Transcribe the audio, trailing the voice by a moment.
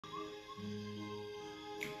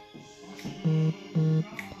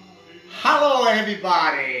Hello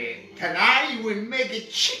everybody! Tonight we make a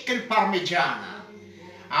chicken parmigiana.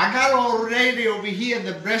 I got already over here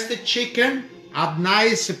the breasted chicken, a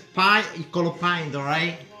nice pine, you call it pine,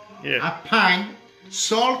 right? Yeah. A pine,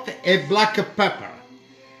 salt and black pepper.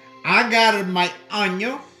 I got my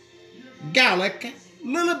onion, garlic,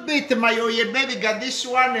 little bit of my oil, baby. Got this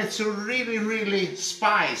one, it's really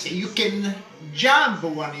spicy. You can jump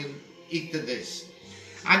when you eat this.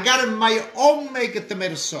 I got my homemade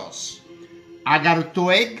tomato sauce. I got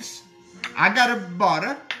 2 eggs. I got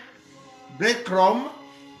butter, breadcrumb,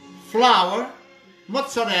 flour,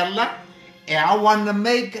 mozzarella, and I want to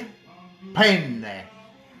make penne.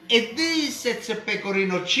 And this, it's a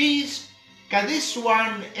pecorino cheese, because this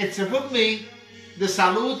one, it's for me, the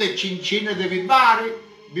salute e cin cin of everybody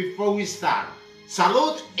before we start.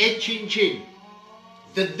 Salute e cin cin.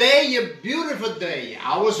 Today, a beautiful day.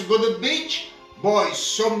 I was go to the beach. Boy,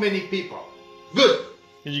 so many people. Good.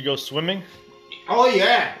 Did you go swimming? Oh,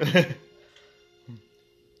 yeah.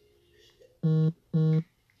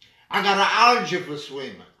 I got an allergy for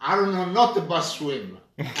swim. I don't know nothing about swim.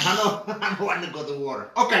 I don't want to go to water.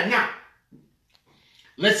 Okay, now,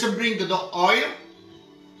 let's bring the oil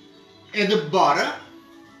and the butter.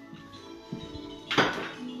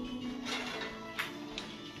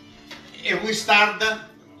 And we start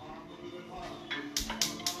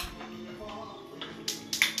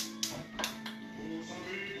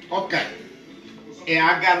okay. And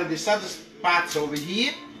I got the other spots over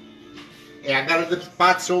here. And I got the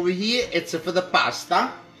spots over here. It's for the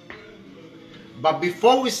pasta. But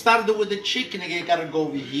before we start with the chicken, I gotta go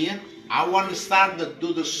over here. I want to start to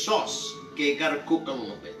do the sauce. Okay, gotta cook a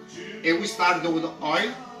little bit. And we start with the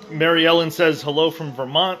oil. Mary Ellen says hello from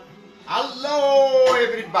Vermont. Hello,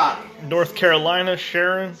 everybody. North Carolina,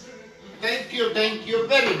 Sharon. Thank you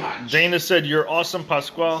very much. Dana said you're awesome,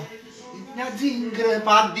 Pasquale. Come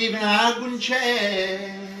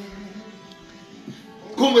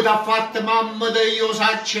t'ha fatto mamma te io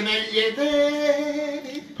saccio meglio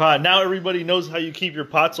te. Pa, now everybody knows how you keep your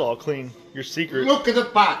pots all clean. Your secret. Look at the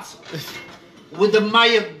pots with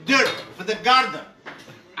my dirt for the garden.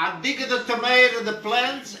 I dig the tomato, the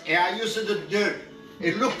plants, and I use the dirt.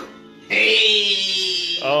 And look,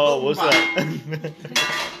 hey. Oh, what's that?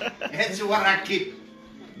 That's what I keep.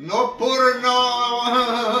 No poor,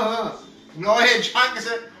 no hedgehogs.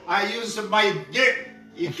 I use my dirt.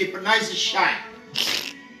 You keep a nice shine.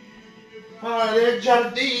 Alle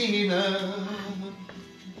giardina,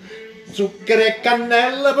 zucchero e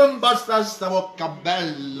cannella per basta sta bocca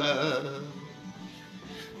bella.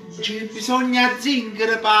 C'è bisogna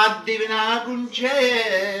zingare per divenire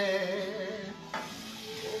concè.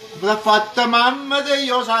 L'ha fatta mamma te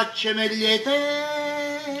io saccio meglio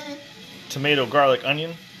te. Tomato, garlic,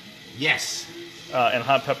 onion? Yes. And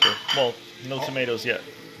hot pepper. Well, no tomatoes yet.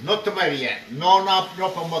 Not tomato yet. No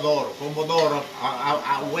pomodoro. Pomodoro,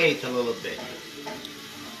 I'll wait a little bit.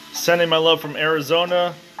 Sending my love from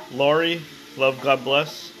Arizona. Lori, love, God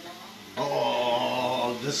bless.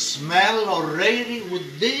 Oh, the smell already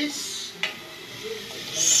with this.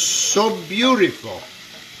 So beautiful.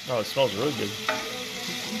 Oh, it smells really good.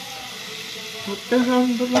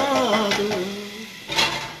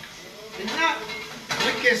 And now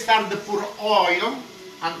we can start to pour oil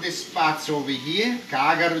on this spots over here.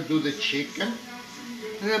 I gotta do the chicken.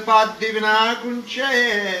 Per divenire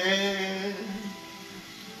concè.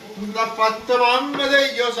 L'ha fatta mamma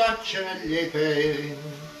te io saccio meglio te.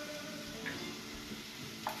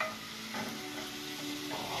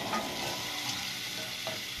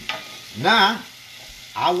 Now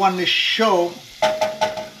I want to show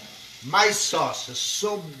my sauce is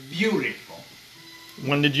so beautiful.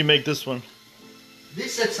 When did you make this one?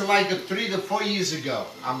 This it's like 3 to 4 years ago.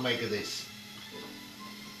 I make this.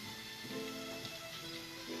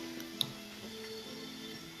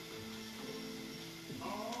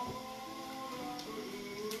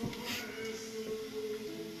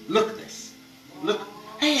 Look at this. Look.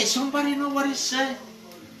 Hey, somebody know what it said?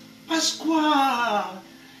 Pasquale,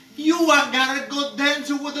 you are gotta go dance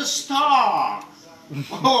with a star.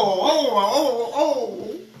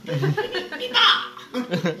 Oh.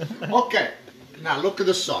 Okay. Now look at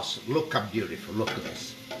the sauce. Look how beautiful. Look at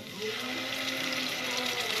this.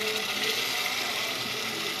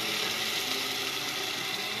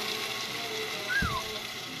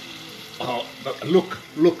 Oh,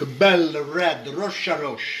 look, bello red,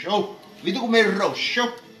 rosso. Oh, vedi come è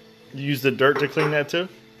rosso? You use the dirt to clean that too?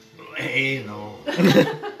 Hey, no.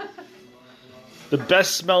 The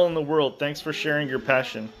best smell in the world. Thanks for sharing your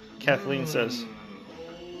passion, Kathleen says.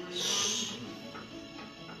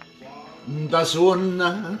 Da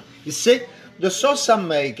suona. You see, The sauce I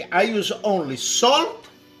make, I use only salt,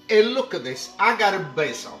 and look at this, I got a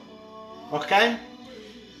basil, okay?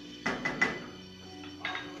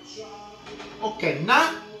 Okay,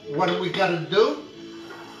 now what we gotta do,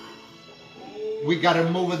 we gotta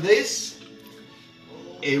move this,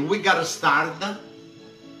 and we gotta start the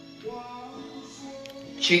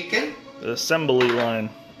chicken. The assembly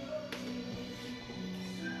line.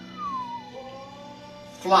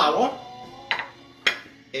 Flour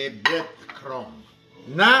and breadcrumb.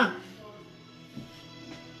 Now,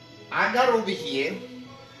 I got over here,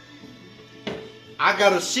 I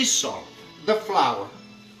got a sea salt, the flour,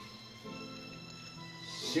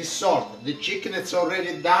 sea salt. The chicken is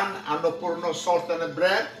already done, I don't put no salt on the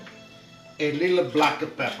bread, a little black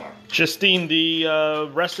pepper. Justine, the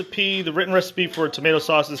recipe, the written recipe for tomato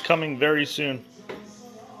sauce is coming very soon.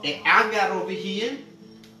 And I got over here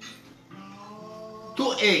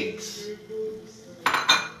 2 eggs,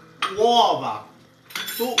 uova,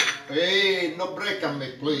 2, hey, no break on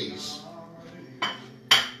me please.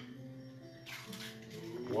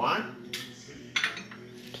 1.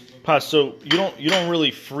 Pa, so you don't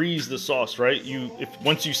really freeze the sauce, right?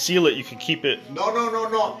 Once you seal it, you can keep it. No.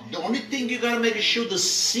 The only thing you gotta make sure the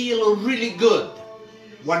seal really good.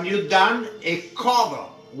 When you're done, a cover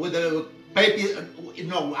with a paper. You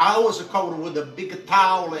know, I always cover with a big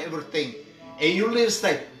towel and everything. And you leave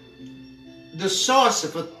stay. The sauce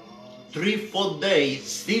for 3-4 days,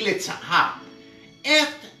 still it's hot.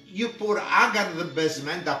 If you put, I got the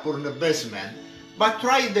basement, I put in the basement, but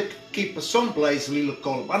try to keep someplace a little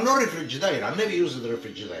cold. But no refrigerator, I never use the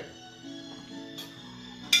refrigerator.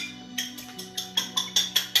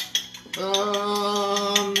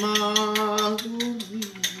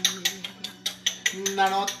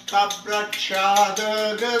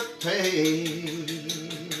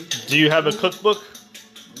 Do you have a cookbook?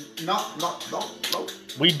 No.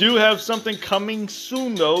 We do have something coming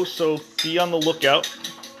soon, though, so be on the lookout.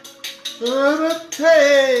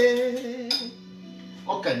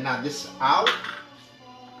 Okay, now this out.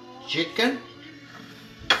 Chicken,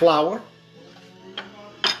 flour,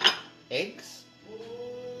 eggs,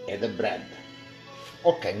 and the bread.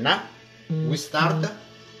 Okay, now we start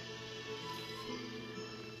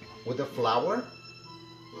with the flour.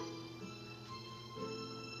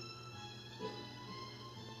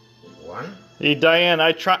 One. Hey, Diane,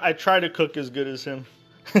 I try to cook as good as him.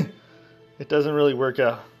 It doesn't really work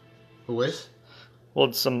out. Who is?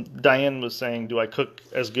 Well, Diane was saying, do I cook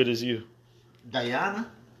as good as you? Diana?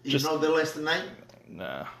 You Just- know the last name?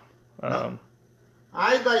 Nah. No.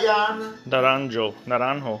 Hi, Diana. Naranjo.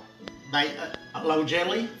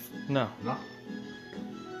 Laugelli? No. No.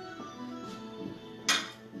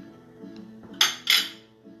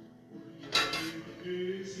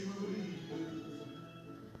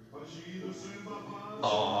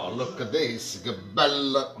 Oh, look at this.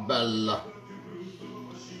 Bella.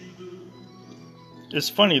 It's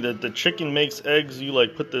funny that the chicken makes eggs. You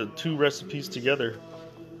like put the 2 recipes together,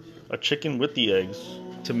 a chicken with the eggs,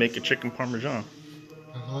 to make a chicken parmesan.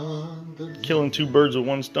 Killing 2 birds with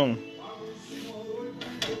 1 stone.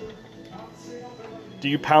 Do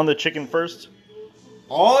you pound the chicken first?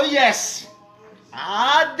 Oh, yes.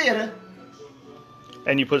 I did it.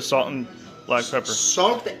 And you put salt and black pepper.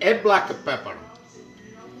 Salt and black pepper.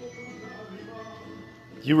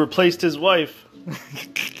 You replaced his wife.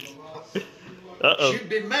 Uh-oh. She'd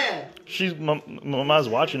be mad. Mama's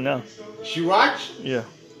watching now. She watch? Yeah.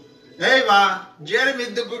 Hey, ma, Jeremy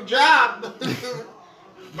did a good job.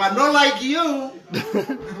 But not like you.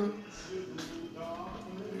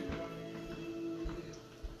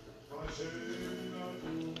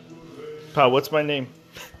 Pa, what's my name?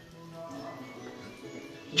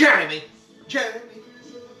 Jeremy.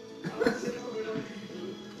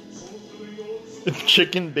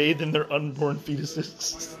 Chicken bathed in their unborn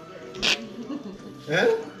fetuses.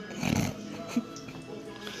 Huh?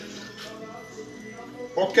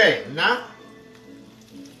 Okay, now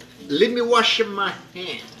let me wash my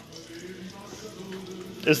hand.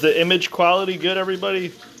 Is the image quality good,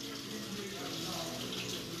 everybody?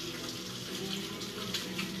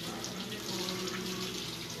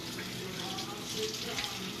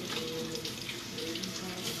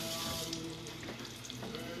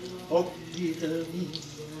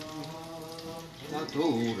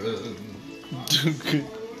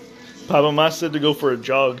 Papa Ma said to go for a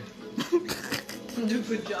jog. Do a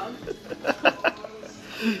good job.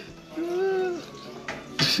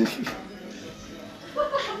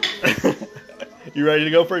 You ready to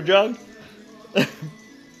go for a jog?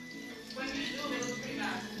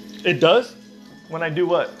 It does? When I do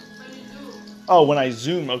what? Oh, when I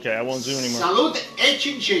zoom. Okay, I won't zoom anymore. Salute e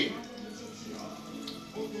cin cin.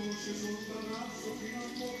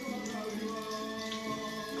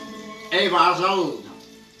 Eva, salud.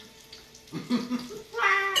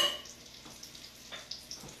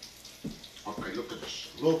 Okay, look at this.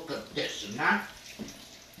 Look at this. Now,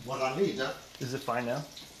 what I need, Is it fine now?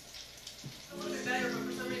 A little bit better, but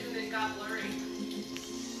for some reason it got blurry.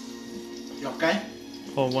 You okay?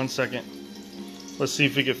 Hold 1 second. Let's see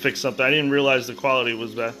if we can fix something. I didn't realize the quality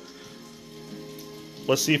was bad.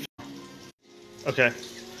 Let's see if... Okay.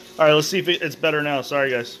 Alright, let's see if it's better now.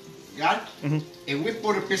 Sorry, guys. Got it? Mm-hmm. And we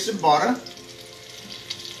put a piece of butter.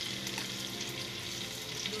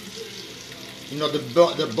 You know,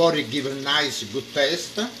 the butter gives a nice, good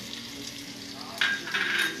taste.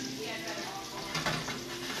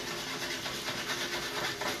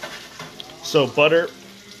 So butter,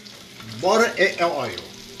 Butter and oil.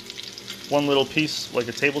 1 little piece, like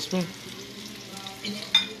a tablespoon.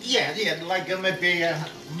 Yeah, like maybe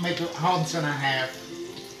ounce and a half.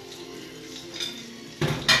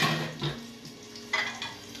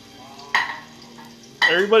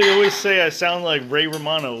 Everybody always say I sound like Ray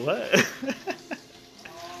Romano. What?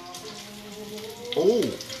 Oh,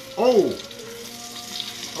 oh,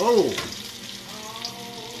 oh,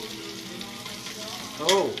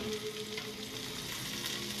 oh.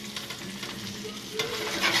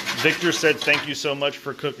 Victor said thank you so much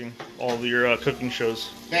for cooking all of your cooking shows.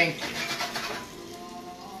 Thank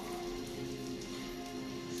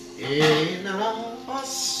you. E la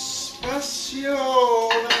passione.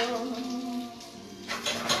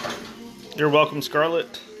 You're welcome,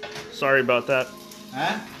 Scarlett. Sorry about that.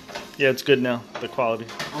 Huh? Yeah, it's good now, the quality.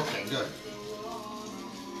 Okay, good.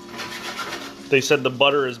 They said the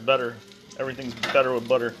butter is better. Everything's better with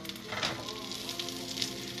butter.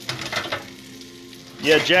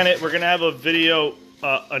 Yeah, Janet, we're going to have a video,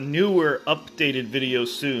 a newer, updated video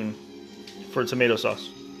soon for tomato sauce.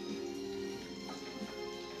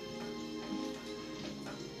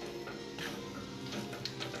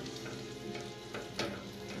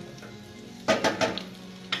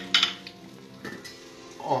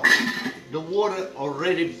 Oh, the water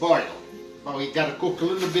already boiled. But we gotta cook a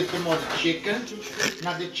little bit more the chicken.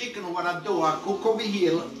 Now the chicken, what I do, I cook over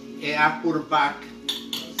here and I put it back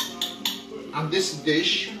on this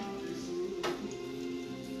dish.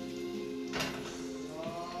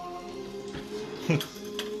 Okay,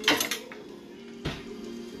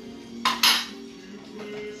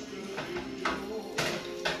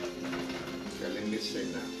 let me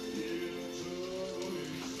see now.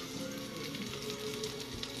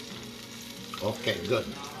 Okay, good.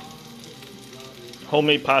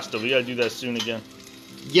 Homemade pasta, we got to do that soon again.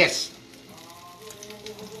 Yes.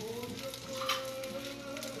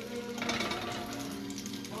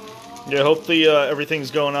 Yeah, hopefully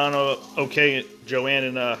everything's going on okay, Joanne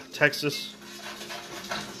in Texas.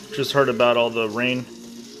 Just heard about all the rain.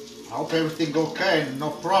 I hope everything okay, no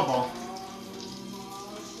problem.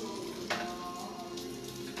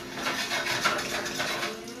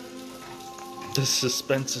 The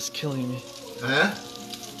suspense is killing me. Huh?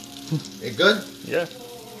 You good? Yeah.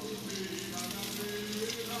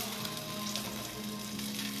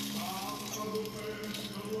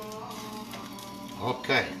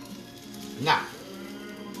 Okay.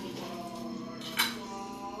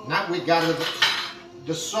 Now we got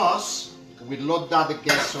the sauce. We load down the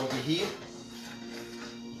gas over here.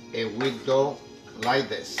 And we do like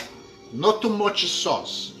this. Not too much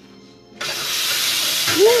sauce.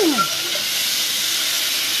 Woo!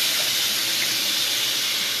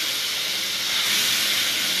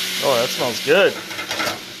 Oh, that smells good.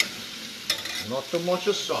 Not too much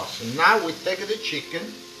sauce. Now we take the chicken.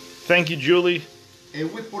 Thank you, Julie.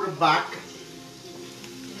 And we put it back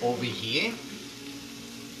over here.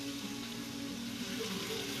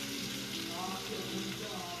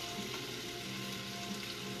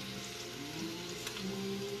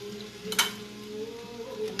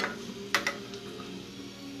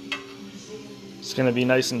 It's gonna be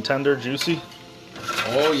nice and tender, juicy.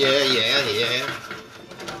 Oh yeah.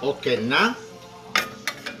 Okay, now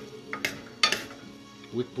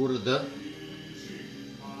we put the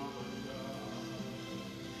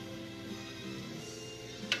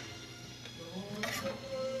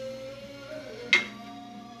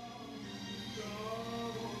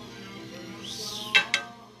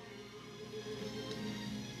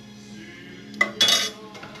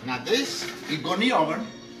now this is going in the oven.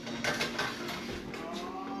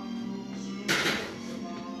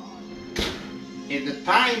 At the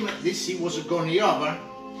time this was going in the oven,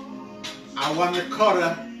 I want to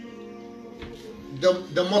cut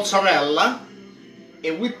the mozzarella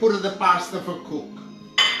and we put the pasta for cook.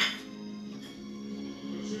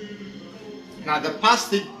 Now the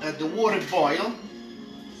pasta, the water boil,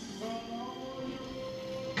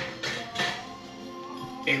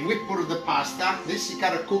 And we put the pasta. This you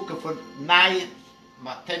gotta cook for 9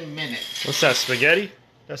 or 10 minutes. What's that, spaghetti?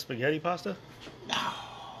 That's spaghetti pasta? No,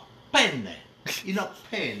 pen. You know,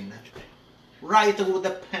 pen. Right with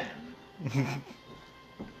the pen.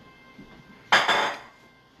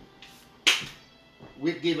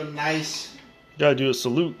 We give a nice, Gotta do a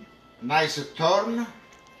salute. nice turn.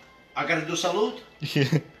 I gotta do salute.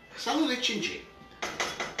 Yeah. Salute the chin chin.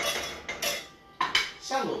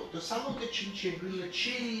 Salute the chin chin, grilled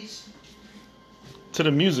cheese. To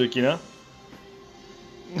the music, you know?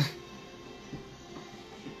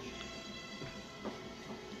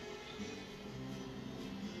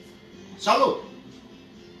 Salute.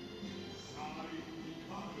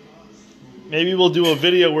 Maybe we'll do a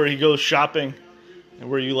video where he goes shopping and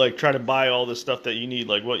where you like try to buy all the stuff that you need,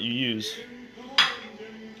 like what you use.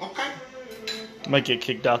 Okay. Might get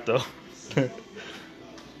kicked out though.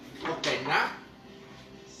 Okay, now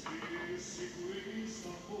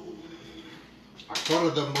I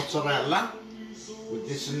color the mozzarella with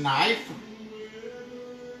this knife.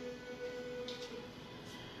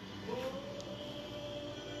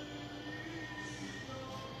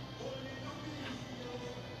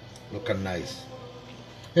 Look how nice.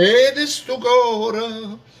 Ed è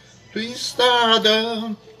stugora, tu in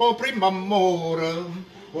strada, o prima amore,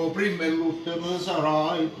 o prima e l'ultima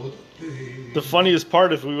sarai per te. The funniest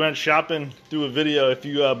part, if we went shopping, do a video if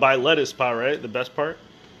you buy lettuce, Pa, right? The best part?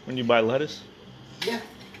 When you buy lettuce? Yeah.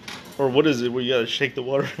 Or what is it where you gotta shake the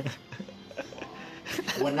water?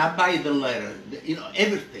 When I buy the letter, you know,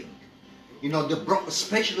 everything, you know,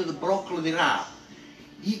 especially the broccoli di wrap,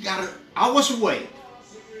 he got, I was weight.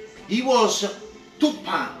 He was 2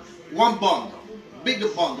 pounds, 1 bundle, bigger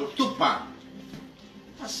bundle, 2 pounds.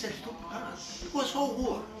 I said 2 pounds. It was whole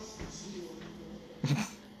war.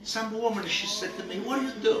 Some woman, she said to me, what do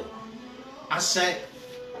you do? I said,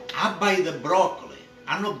 I buy the broccoli.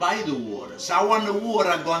 I don't buy the water. So I want the water,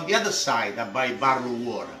 I go on the other side, I buy barrel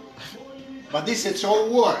water. But this is all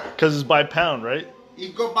water. Because it's by pound, right?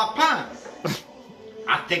 You go by pound.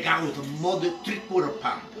 I take out more than 3/4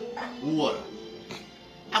 pound water.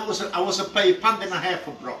 I was a pay £1.50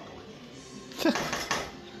 for broccoli.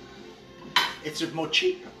 It's more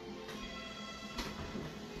cheaper.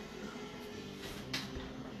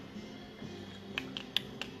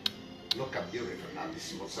 Look how beautiful now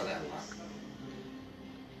this mozzarella.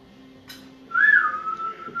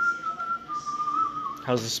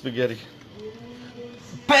 How's the spaghetti?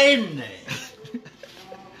 Penne!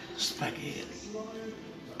 Spaghetti.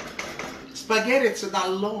 Spaghetti it's that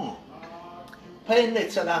long. Penne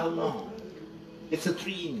it's that long. It's a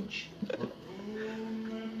 3-inch.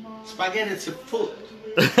 Spaghetti it's a foot.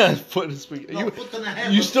 Foot of spaghetti. No, foot and a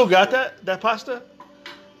half. You still got that pasta?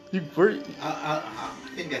 I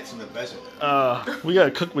think that's in the vessel. We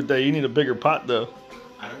gotta cook with that. You need a bigger pot though.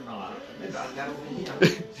 I don't know. Maybe I got it over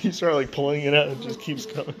here. You start like pulling it out and it just keeps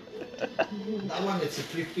coming. That one it's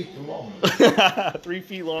 3 feet long. 3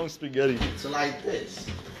 feet long spaghetti. It's like this.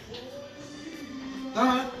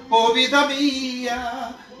 Oh vita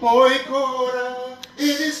mia, poi ancora,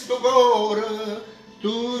 ed è stugora,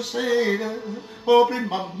 tu sei, oh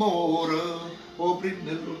prima amore, oh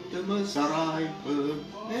prima l'ultima sarai per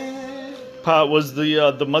me. Pa, was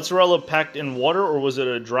the mozzarella packed in water or was it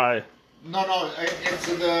a dry? No, it's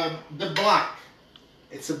the black.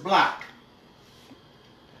 It's a black.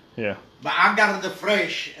 Yeah. But I got the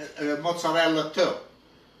fresh mozzarella too.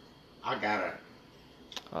 I got it.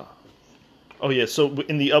 Oh yeah. So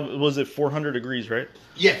in the oven, was it 400 degrees, right?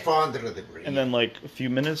 Yeah, 400 degrees. And then like a few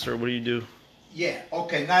minutes, or what do you do? Yeah.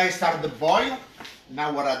 Okay. Now I start the boil.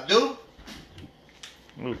 Now what I do?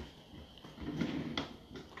 Ooh.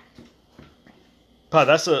 Pa,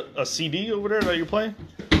 that's a CD over there that you're playing?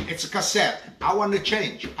 It's a cassette. I want to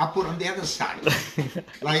change. I put on the other side.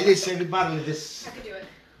 Like this, everybody like this. I can do it.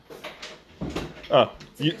 Oh,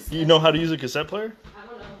 you know how to use a cassette player? I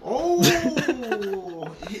don't know. Oh,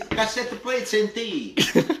 cassette plate senti.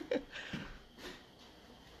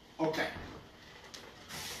 Okay.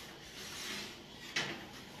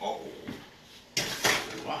 Oh.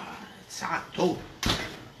 Wow, it's hot too.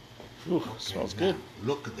 Ooh, smells good.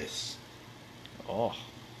 Look at this. Oh.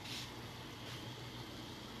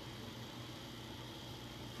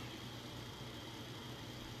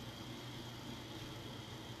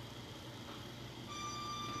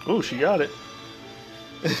 Oh, she got it.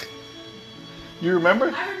 You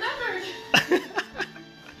remember? I remembered.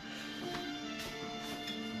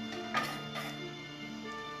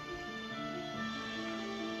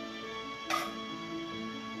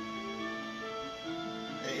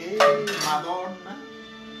 Hey, Madonna.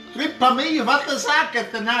 Trippa mia, fatta sacca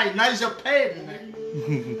tonight. Nice a pen.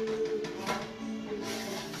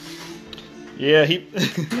 Yeah, he.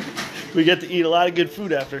 We get to eat a lot of good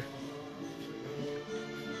food after.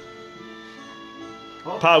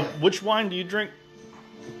 Okay. Pa, which wine do you drink?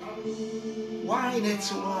 Wine,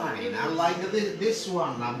 it's wine. I like this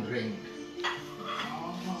one I'm drinking.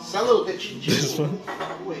 Salute, This one?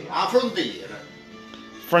 Wait, a frontiera.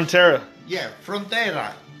 Frontera. Yeah,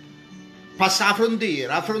 frontiera. Passa a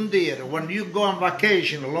frontiera. When you go on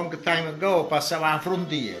vacation a long time ago, passava a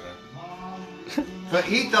frontiera. For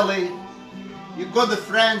Italy, you go to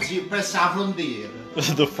France, you pass a frontiera.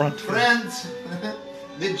 The front. France,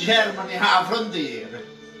 the Germany, a frontiera.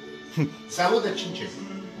 Salute, Cincin.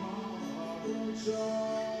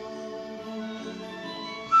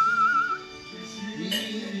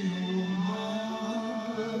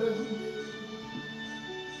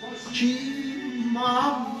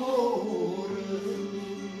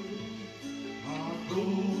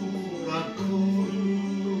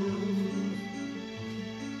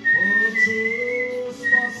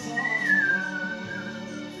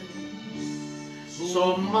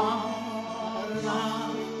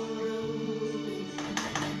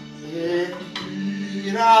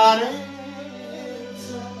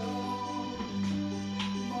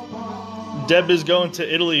 Deb is going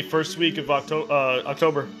to Italy first week of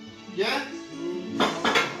October. Yeah?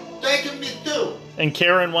 Take me too. And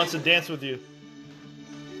Karen wants to dance with you.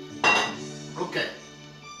 Okay.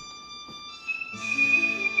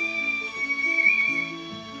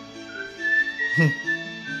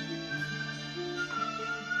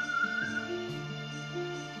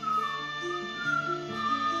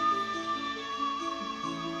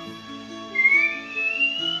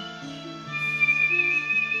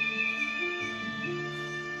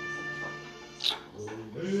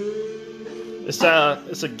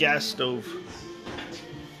 It's a gas stove.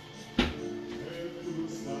 You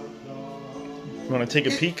want to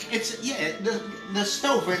take a peek? It's yeah, the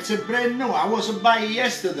stove. It's a brand new. I was buying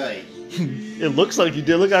yesterday. It looks like you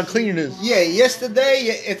did. Look how clean it is. Yeah,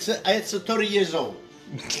 yesterday it's 30 years old.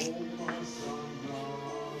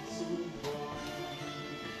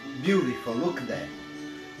 Beautiful. Look at that.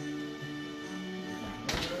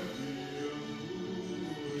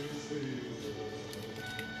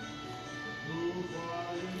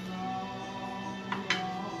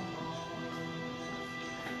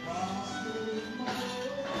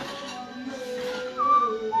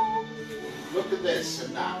 Look at this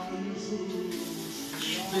now.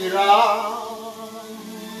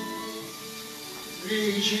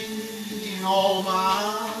 Vicino mare,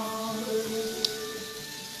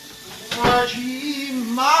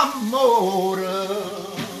 amore.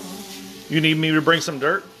 You need me to bring some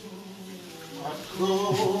dirt?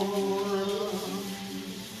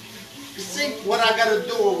 See what I gotta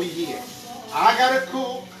do over here. I gotta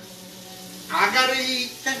cook. I gotta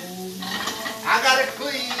eat. I gotta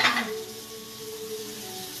clean.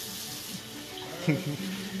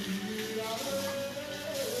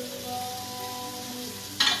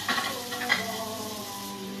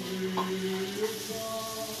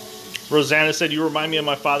 Rosanna said you remind me of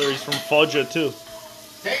my father. He's from Foggia too.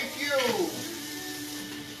 Thank you.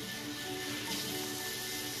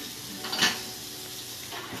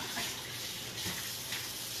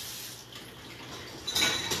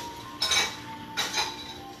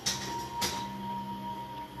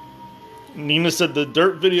 Nina said the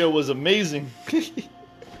dirt video was amazing.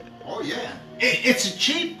 Oh yeah. It's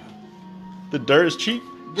cheap. The dirt is cheap?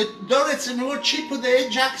 The dirt is more cheap than the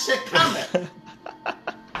Ajax camera.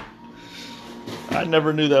 I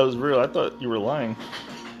never knew that was real. I thought you were lying.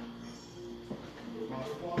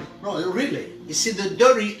 No, really. You see, the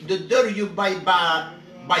dirt you buy by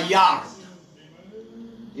yard.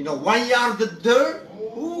 You know, 1 yard of dirt.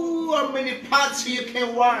 Ooh, how many pots you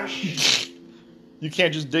can wash? You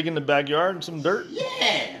can't just dig in the backyard and some dirt?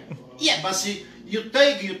 Yeah. Yeah, but see, you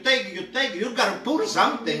take. You gotta put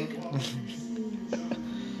something.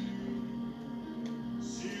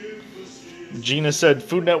 Gina said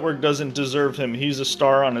Food Network doesn't deserve him. He's a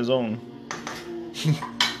star on his own.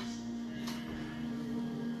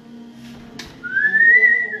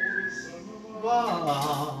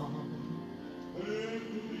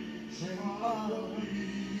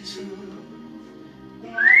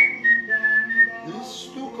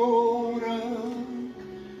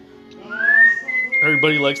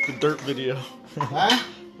 Everybody likes the dirt video. Huh?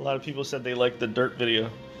 A lot of people said they liked the dirt video.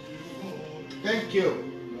 Thank you.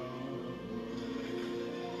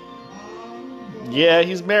 Yeah,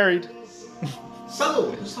 he's married.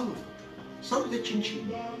 Salute. Salute the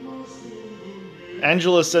chin-chin.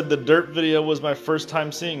 Angela said the dirt video was my first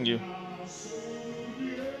time seeing you.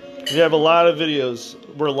 We have a lot of videos.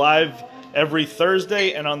 We're live every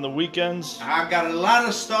Thursday, and on the weekends. I got a lot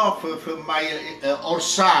of stuff for my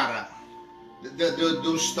Orsara.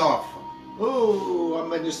 The stuff. Oh, how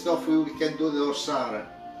many stuff we can do the Orsara.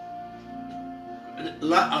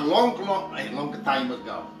 A long time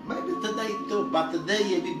ago. Maybe today too, but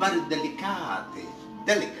today everybody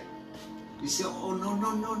delicate. You say, oh no,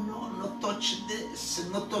 not touch this,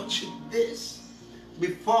 not touch this.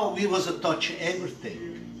 Before we was a touch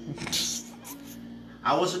everything.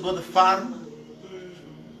 I was a good farmer.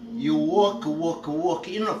 You walk,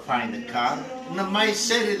 you don't find a car. In my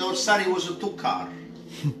city, the Orsari was a 2-car.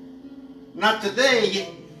 Not today,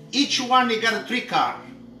 each one you got a 3-car.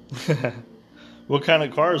 What kind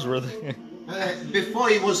of cars were they? Before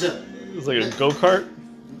it was a... It was like a go-kart?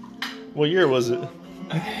 What year was it?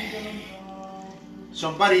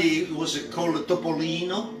 Somebody was called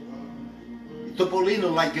Topolino. Topolino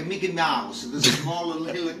like a Mickey Mouse, the small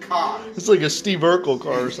little car. It's like a Steve Urkel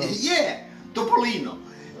car or something. Yeah, Topolino.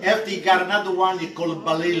 After he got another one, he called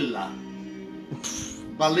Balilla.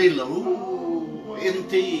 Balilla, ooh,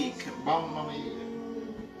 antique, mamma mia.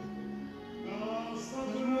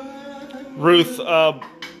 Ruth,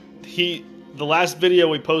 the last video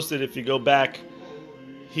we posted, if you go back,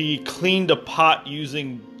 he cleaned a pot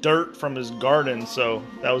using dirt from his garden, so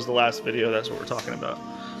that was the last video. That's what we're talking about.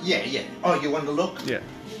 Yeah. Oh, you want to look? Yeah.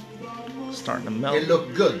 Starting to melt. It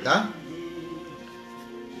look good, huh?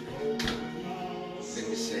 Let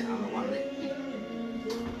me see, I don't want it.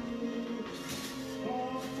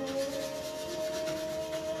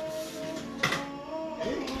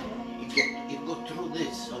 You go through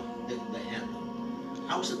this, so the handle.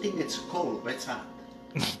 I was thinking it's cold, but it's hot.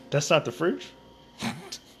 That's not the fridge?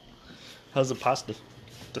 How's the pasta?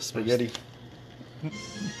 The spaghetti?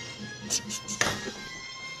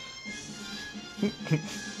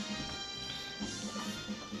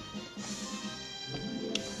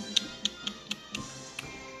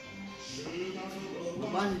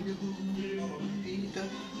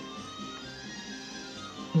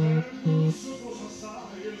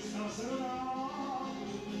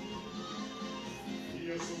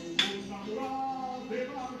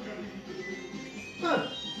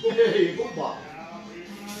 Hey, good boy.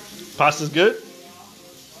 Pasta's good?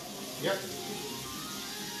 Yep.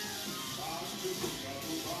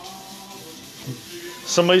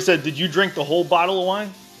 Somebody said, did you drink the whole bottle of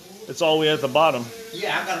wine? It's all the way at the bottom.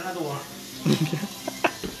 Yeah, I got another one.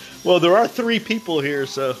 Well, there are 3 people here,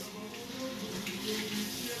 so.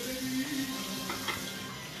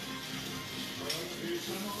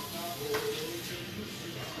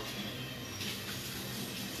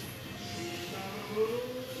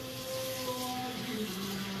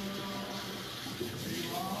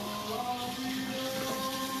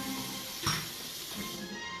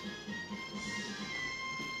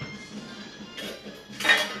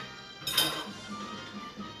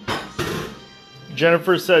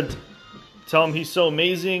 Jennifer said, tell him he's so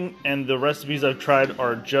amazing and the recipes I've tried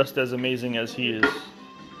are just as amazing as he is.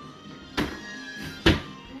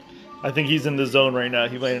 I think he's in the zone right now.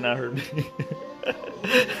 He might have not heard me.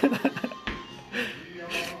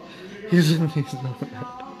 He's in the zone.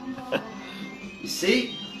 You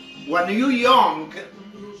see, when you're young,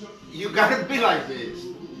 you gotta be like this.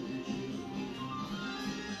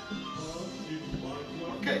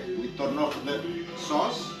 Okay, we turn off the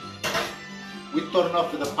sauce. We turn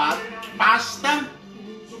off the pasta,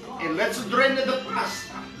 and let's drain the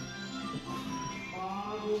pasta.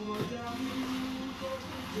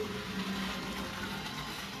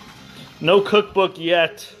 No cookbook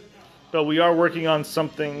yet, but we are working on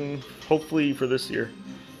something, hopefully for this year,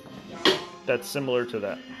 that's similar to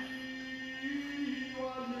that.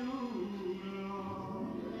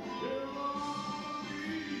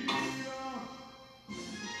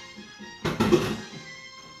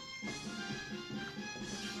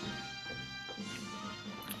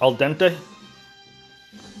 Al dente?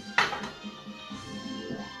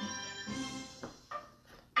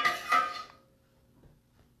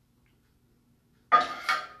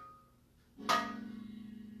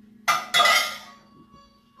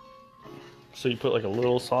 So you put like a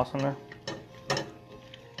little sauce in there?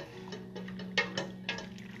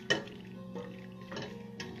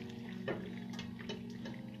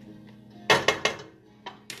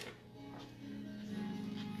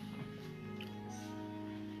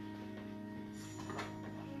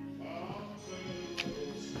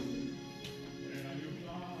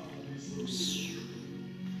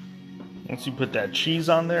 Once you put that cheese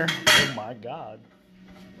on there, oh my God.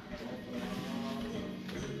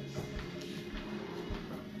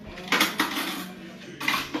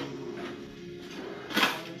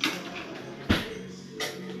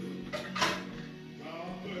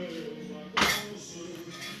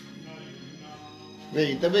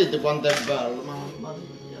 Vedi quanto è bello, mamma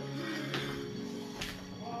mia.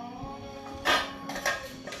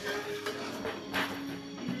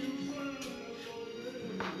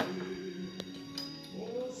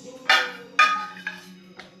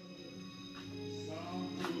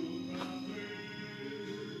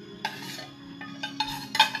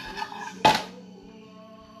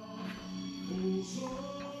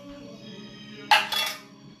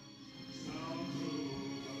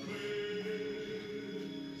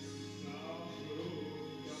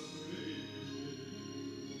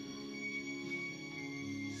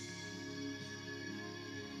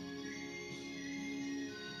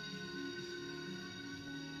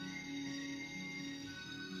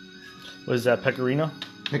 What is that, pecorino?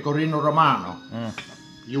 Pecorino Romano. Mm.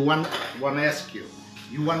 You want to ask you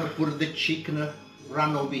want to put the chicken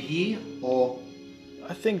run over here or?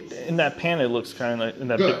 I think in that pan it looks kind of like in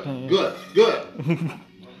that big pan. Good.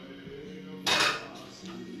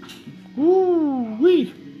 Woo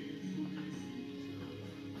wee.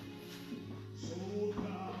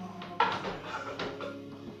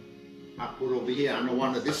 I put over here. I don't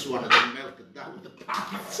want this one to melt it down with the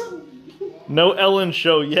pot. No Ellen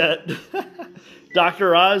show yet.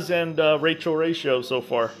 Dr. Oz and Rachel Ray show so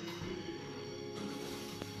far.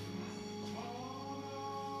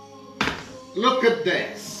 Look at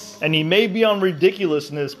this. And he may be on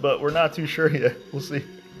ridiculousness, but we're not too sure yet. We'll see.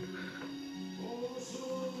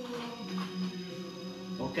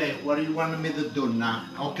 Okay, what do you want me to do now?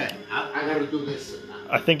 Okay, I gotta do this now.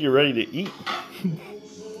 I think you're ready to eat.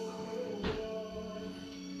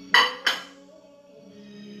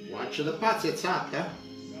 Watch the pazzi, it's hot, eh?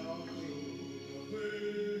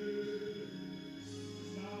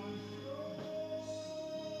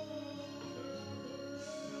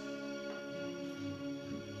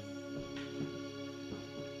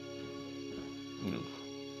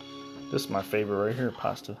 This is my favorite right here,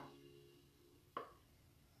 pasta.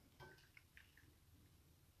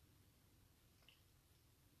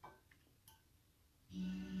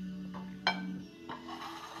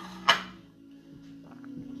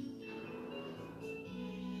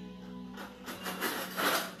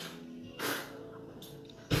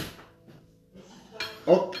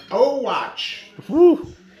 Oh, watch.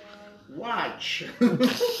 Woo! Watch.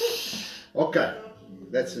 Okay,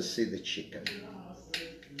 let's see the chicken.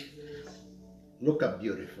 Look how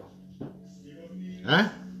beautiful. Huh?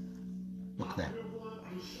 Look there.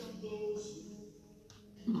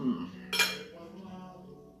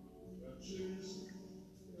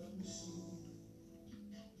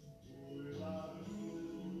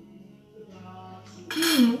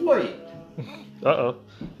 Wait. Uh-oh.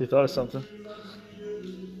 You thought of something.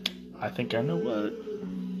 I think I know what.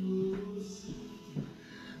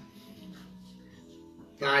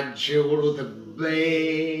 T'aggi voluto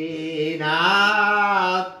bene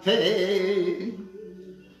a te.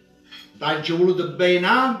 T'aggi voluto bene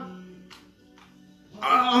a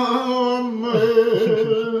me.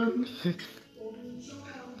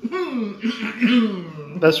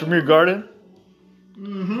 That's from your garden?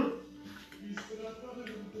 Mm-hmm.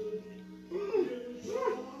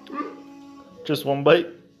 Just one bite?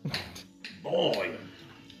 Boy.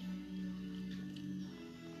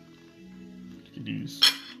 You could use.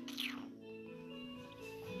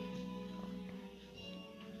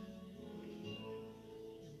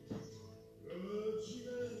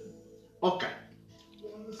 Okay.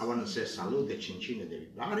 I want to say salute cincine to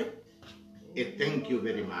everybody. And thank you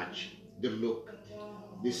very much. The look.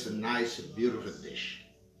 This nice, beautiful dish.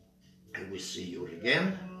 I will see you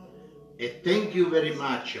again. And thank you very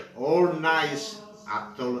much. All nice.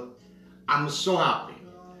 I'm so happy.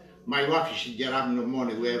 My wife, she get up in the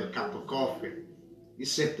morning, we have a cup of coffee. She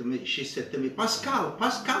said to me, Pascal.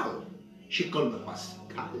 She called me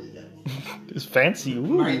Pascal. It's fancy.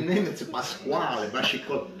 Ooh. My name is Pasquale, but she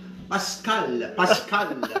called Pascal.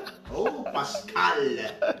 Oh, Pascal.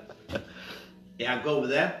 And I go over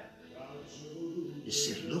there. He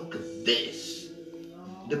said, look at this.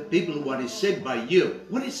 The people, what he said by you.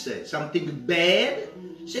 What he said? Something bad?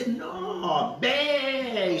 He said, no,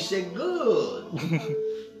 bad. He said, good.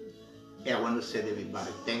 And I want to say to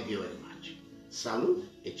everybody, thank you very much. Salute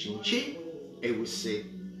e cin cin, and we'll see you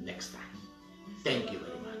next time. Thank you very much.